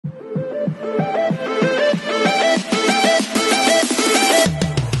Hi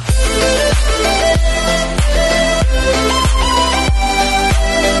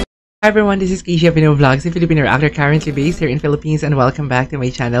everyone, this is Keisha Pino Vlogs, a Filipino actor currently based here in Philippines, and welcome back to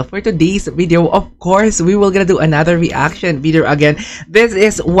my channel. For today's video, of course, we will gonna do another reaction video again. This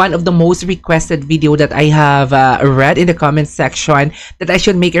is one of the most requested video that I have read in the comment section that I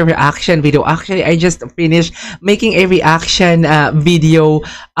should make a reaction video. Actually, I just finished making a reaction video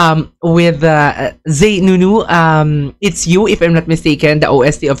with ZeeNuNew. It's You, if I'm not mistaken, the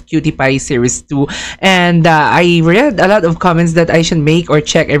OST of Cutie Pie Series 2. And I read a lot of comments that I should make or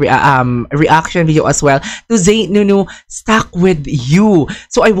check a reaction video as well to ZeeNuNew, Stuck With You.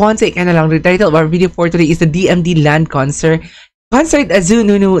 So I want to kind of long. The title of our video for today is the DMD Land Concert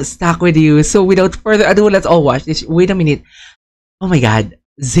ZeeNuNew, Stuck With You. So without further ado, let's all watch this. Wait a minute. Oh my god,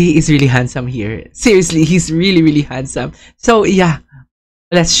 Zay is really handsome here. Seriously, he's really, really handsome. So yeah,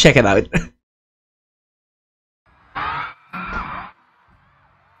 let's check it out.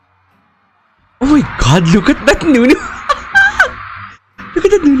 Oh my god, look at that Nunu. Look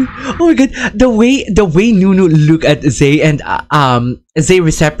at that Nunu. Oh my god, the way Nunu look at Zay, and Zay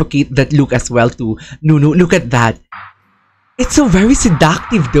reciprocate that look as well to Nunu. Look at that. It's so very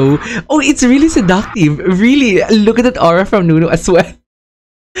seductive though. Oh, it's really seductive. Really, look at that aura from Nunu as well.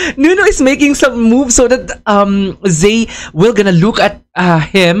 Nunu is making some moves so that Zay will gonna look at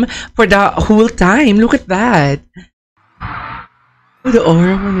him for the whole time. Look at that. Oh, the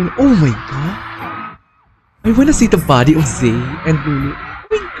aura from Nunu. Oh my god. I wanna see the body of Zay and Nunu. Oh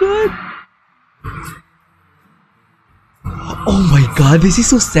my god. Oh my god, this is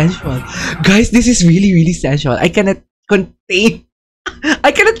so sensual. Guys, this is really, really sensual. I cannot contain.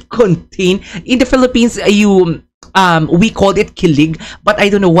 In the Philippines, we called it kilig, but I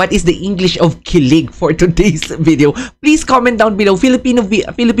don't know what is the English of kilig for today's video. Please comment down below, Filipino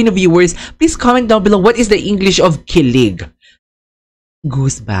viewers. Please comment down below what is the English of kilig.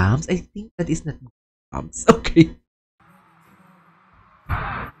 Goosebumps? I think that is not goosebumps. Okay.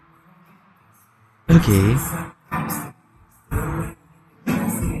 Okay.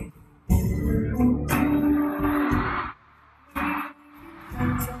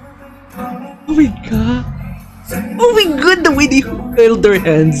 Oh my god. Oh my god, the way they held their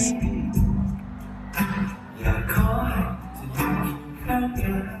hands.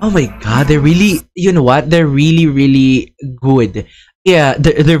 Oh my god, they're really, you know what? They're really, really good. Yeah,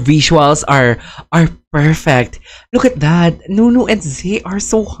 their visuals are perfect. Look at that. Nunu and Zay are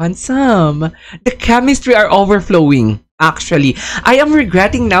so handsome. The chemistry are overflowing, actually. I am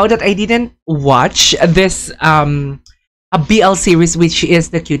regretting now that I didn't watch this a BL series, which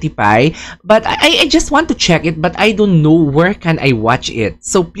is the Cutie Pie, but I just want to check it, but I don't know where can I watch it.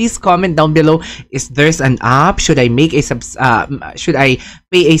 So please comment down below. Is there's an app? Should I make a should I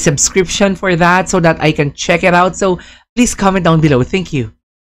pay a subscription for that so that I can check it out? So please comment down below. Thank you.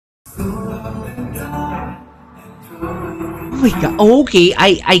 Oh my god. Okay,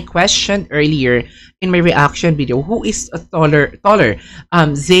 I questioned earlier in my reaction video who is a taller,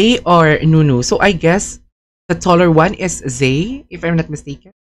 Zay or Nunu. So I guess the taller one is Zay, if I'm not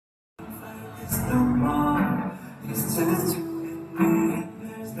mistaken.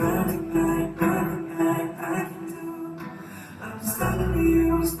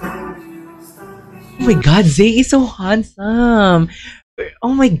 Oh my god, Zay is so handsome.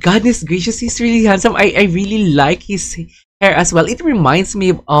 Oh my goodness gracious, he's really handsome. I really like his hair as well. It reminds me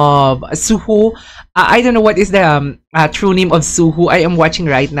of Suho. I don't know what is the true name of Suho. I am watching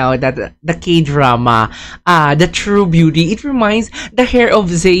right now that the K-drama, The True Beauty. It reminds the hair of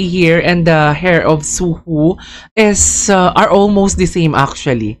Zay here and the hair of Suho are almost the same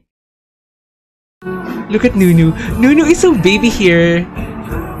actually. Look at Nunu. Nunu is so baby here.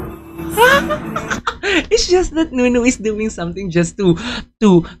 It's just that Nunu is doing something just to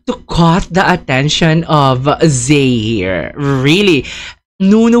caught the attention of Zay here. Really,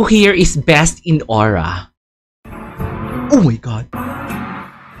 Nunu here is best in aura. Oh my god.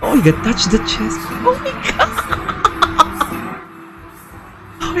 Oh my god, touch the chest. Oh my god.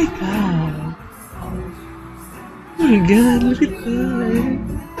 Oh my god. Oh my god, look at that.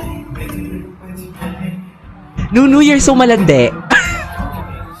 Nunu, you're so malande.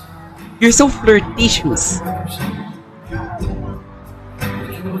 You're so flirtatious.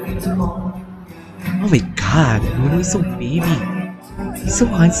 Oh my god, Nunu is so baby. He's so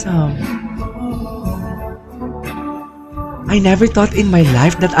handsome. I never thought in my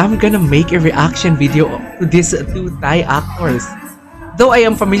life that I'm gonna make a reaction video to these two Thai actors. Though I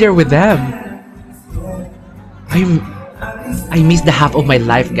am familiar with them. I missed the half of my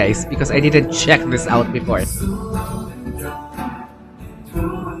life, guys, because I didn't check this out before.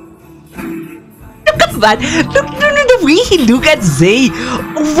 love that. Look, no, the way he look at Zay.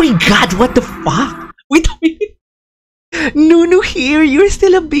 Oh my god, what the fuck? Wait a minute. Nunu here, you're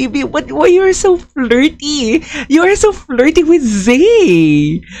still a baby. Why you're so flirty? You are so flirty with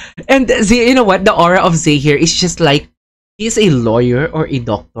Zay. And Zay, you know what? The aura of Zay here is just like he's a lawyer or a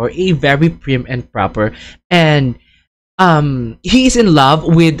doctor, a very prim and proper, and he is in love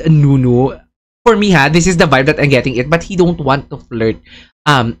with Nunu. For me, this is the vibe that I'm getting it, but he don't want to flirt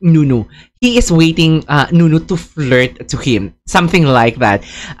Nunu. He is waiting Nunu to flirt to him. Something like that.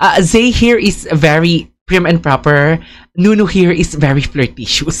 Zay here is very prim and proper. Nunu here is very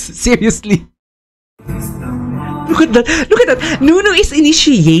flirtatious. Seriously. Look at that. Look at that. Nunu is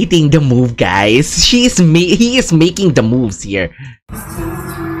initiating the move, guys. He is making the moves here.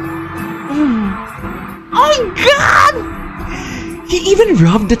 Oh my god! He even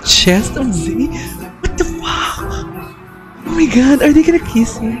rubbed the chest of Zay. What the fuck? Oh my god, are they gonna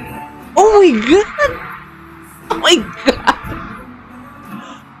kiss him? Oh my god! Oh my god!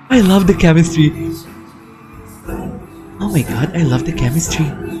 I love the chemistry. Oh my god, I love the chemistry.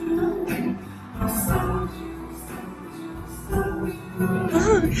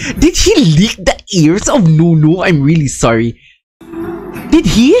 Did he lick the ears of Nunu? I'm really sorry. Did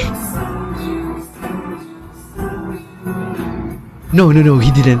he? No,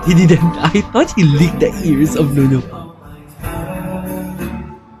 he didn't. He didn't. I thought he licked the ears of Nunu.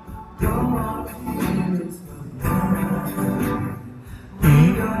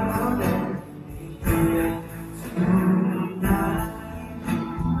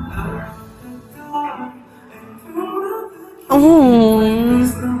 Oh.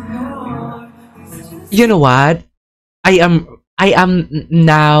 You know what? I am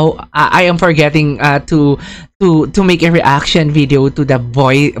forgetting to make a reaction video to the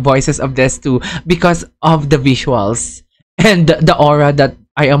voices of this too, because of the visuals and the aura that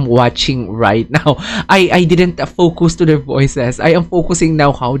I am watching right now. I didn't focus to their voices. I am focusing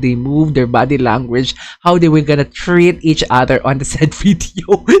now how they move, their body language, how they were gonna treat each other on the said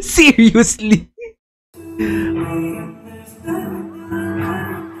video. Seriously.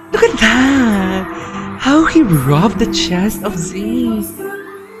 Look at that! How he rubbed the chest of Zay.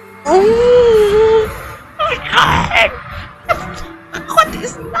 Oh my god! What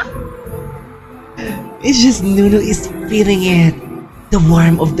is that? It's just Nunu is feeling it. The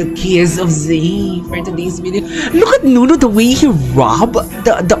warmth of the kiss of Zay for today's video. Look at Nunu, the way he rubbed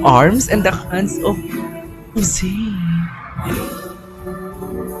the arms and the hands of Zay.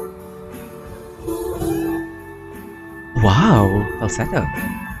 Wow, falsetto.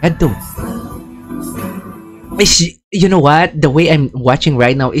 Head tone. You know what? The way I'm watching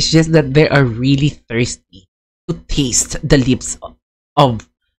right now is just that they are really thirsty to taste the lips of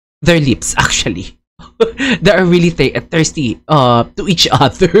their lips, actually. They are really thirsty to each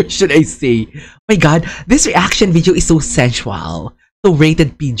other, should I say. My god, this reaction video is so sensual. So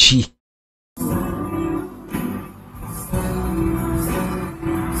rated PG.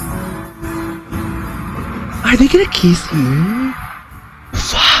 Are they gonna kiss you?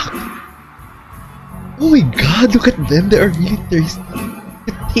 Fuck! Oh my god, look at them. They are really thirsty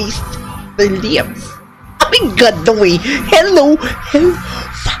to taste their lips. Oh my god, the way. Hello!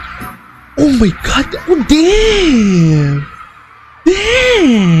 Fuck! Oh my god! Oh damn!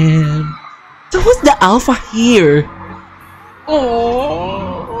 Damn! So who's the alpha here?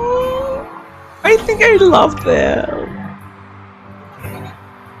 Oh, I think I love them.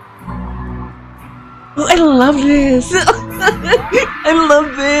 Oh, I love this. I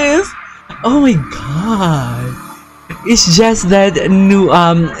love this. Oh my god. It's just that Nunu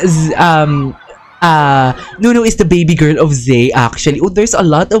is the baby girl of Zay, actually. Oh, there's a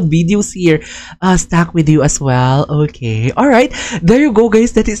lot of videos here stuck with you as well. Okay. Alright. There you go,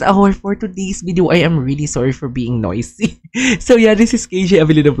 guys. That is our for today's video. I am really sorry for being noisy. So yeah, this is KJ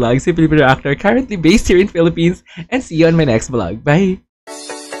Avelino Vlog, Simply Reactor, currently based here in Philippines. And see you on my next vlog. Bye.